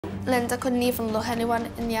Linda couldn't even look anyone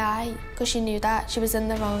in the eye because she knew that she was in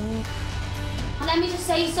the wrong. Let me just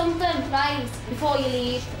say something, right, before you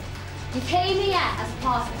leave. You came here as a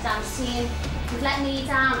part of the dance team. You've let me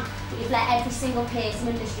down, but you've let every single person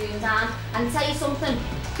in this room down. And I'll tell you something,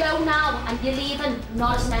 go now and you're leaving,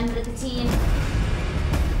 not as a member of the team.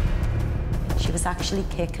 She was actually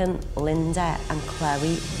kicking Linda and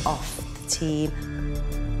Chloe off the team.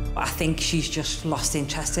 I think she's just lost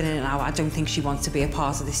interest in it now. I don't think she wants to be a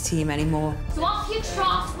part of this team anymore. So off you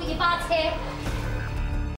trot with your bad hip,